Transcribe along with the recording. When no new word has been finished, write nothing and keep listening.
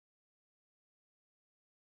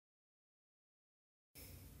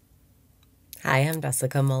Hi, I'm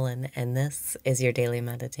Jessica Mullen, and this is your daily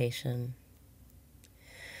meditation.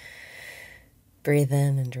 Breathe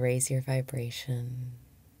in and raise your vibration.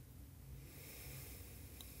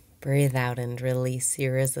 Breathe out and release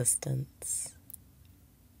your resistance.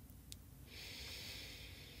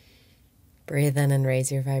 Breathe in and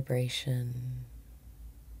raise your vibration.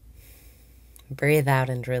 Breathe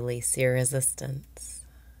out and release your resistance.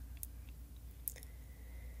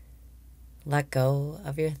 Let go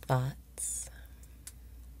of your thoughts.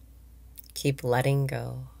 Keep letting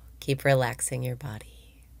go. Keep relaxing your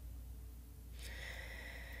body.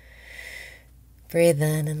 Breathe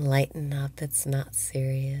in and lighten up. It's not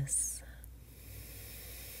serious.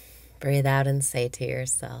 Breathe out and say to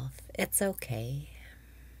yourself, it's okay.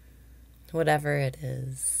 Whatever it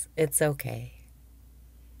is, it's okay.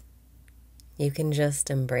 You can just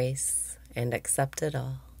embrace and accept it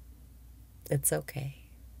all. It's okay.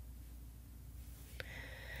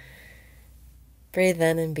 Breathe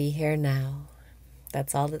in and be here now.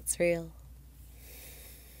 That's all that's real.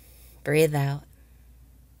 Breathe out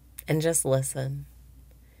and just listen.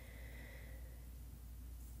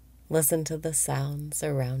 Listen to the sounds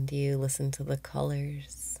around you. Listen to the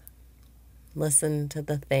colors. Listen to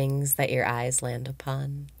the things that your eyes land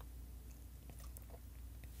upon.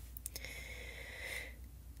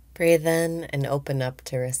 Breathe in and open up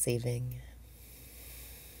to receiving.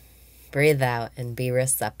 Breathe out and be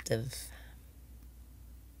receptive.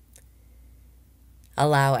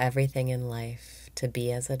 Allow everything in life to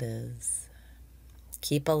be as it is.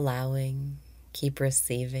 Keep allowing, keep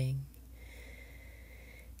receiving.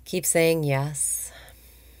 Keep saying yes.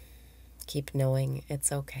 Keep knowing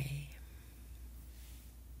it's okay.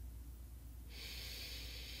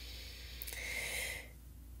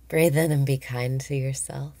 Breathe in and be kind to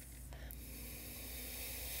yourself.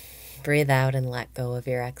 Breathe out and let go of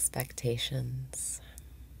your expectations.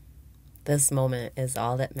 This moment is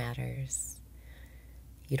all that matters.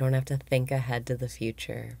 You don't have to think ahead to the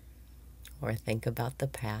future or think about the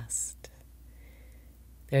past.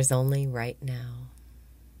 There's only right now.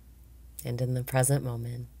 And in the present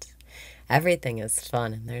moment, everything is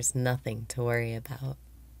fun and there's nothing to worry about.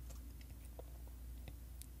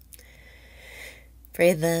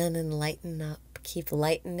 Breathe in and lighten up. Keep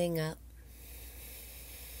lightening up.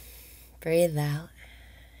 Breathe out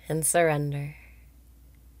and surrender.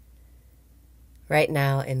 Right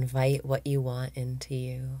now, invite what you want into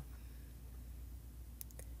you.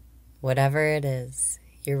 Whatever it is,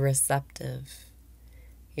 you're receptive.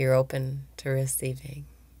 You're open to receiving.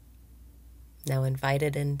 Now invite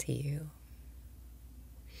it into you.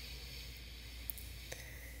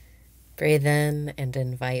 Breathe in and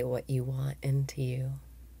invite what you want into you.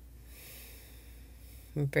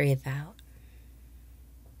 Breathe out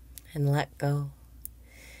and let go.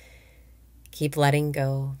 Keep letting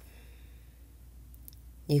go.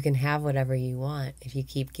 You can have whatever you want if you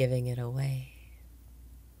keep giving it away.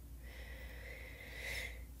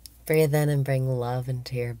 Breathe in and bring love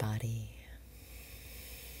into your body.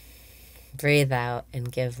 Breathe out and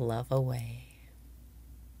give love away.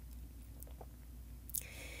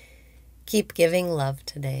 Keep giving love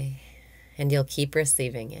today, and you'll keep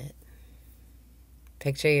receiving it.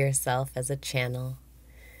 Picture yourself as a channel.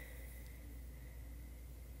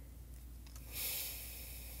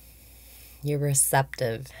 You're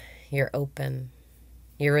receptive, you're open,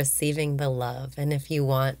 you're receiving the love, and if you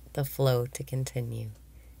want the flow to continue,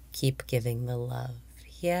 keep giving the love.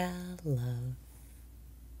 Yeah, love.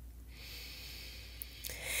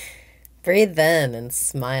 Breathe in and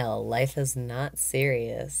smile. Life is not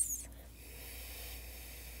serious.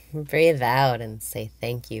 Breathe out and say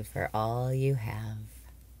thank you for all you have.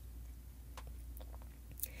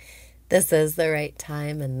 This is the right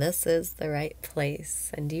time and this is the right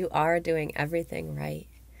place, and you are doing everything right.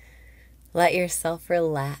 Let yourself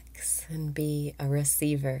relax and be a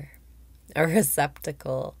receiver, a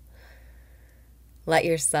receptacle. Let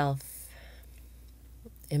yourself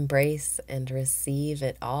embrace and receive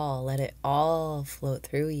it all. Let it all float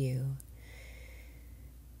through you.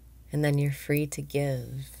 And then you're free to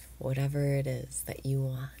give whatever it is that you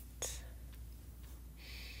want.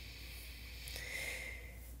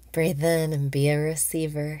 Breathe in and be a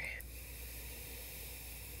receiver.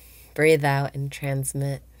 Breathe out and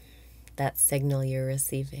transmit that signal you're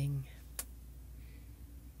receiving.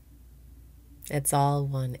 It's all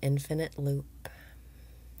one infinite loop,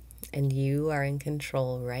 and you are in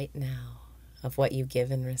control right now of what you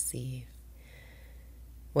give and receive.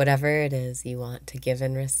 Whatever it is you want to give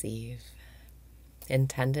and receive,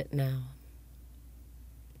 intend it now.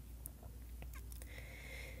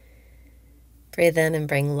 Breathe in and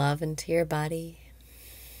bring love into your body.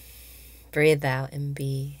 Breathe out and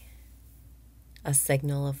be a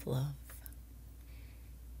signal of love.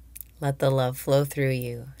 Let the love flow through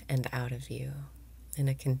you and out of you in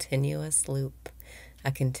a continuous loop,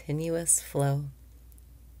 a continuous flow.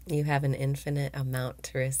 You have an infinite amount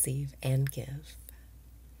to receive and give.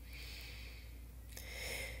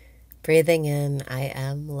 Breathing in, I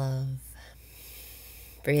am love.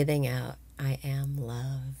 Breathing out, I am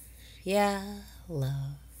love. Yeah,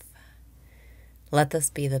 love. Let this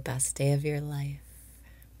be the best day of your life.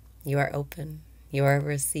 You are open. You are a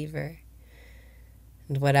receiver.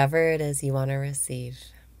 And whatever it is you want to receive,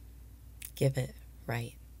 give it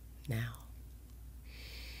right now.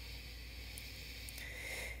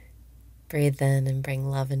 Breathe in and bring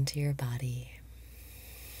love into your body.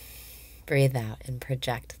 Breathe out and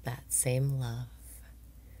project that same love.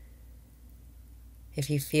 If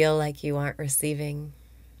you feel like you aren't receiving,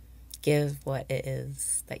 give what it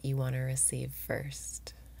is that you want to receive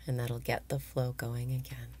first, and that'll get the flow going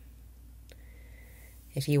again.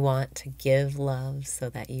 If you want to give love so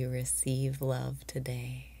that you receive love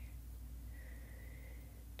today,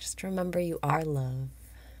 just remember you are love.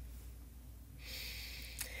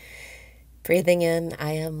 Breathing in,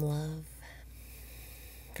 I am love.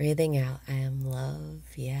 Breathing out, I am love.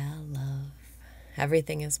 Yeah, love.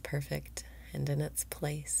 Everything is perfect and in its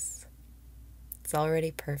place. It's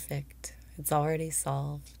already perfect. It's already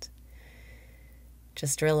solved.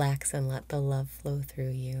 Just relax and let the love flow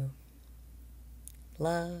through you.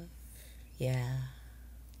 Love, yeah.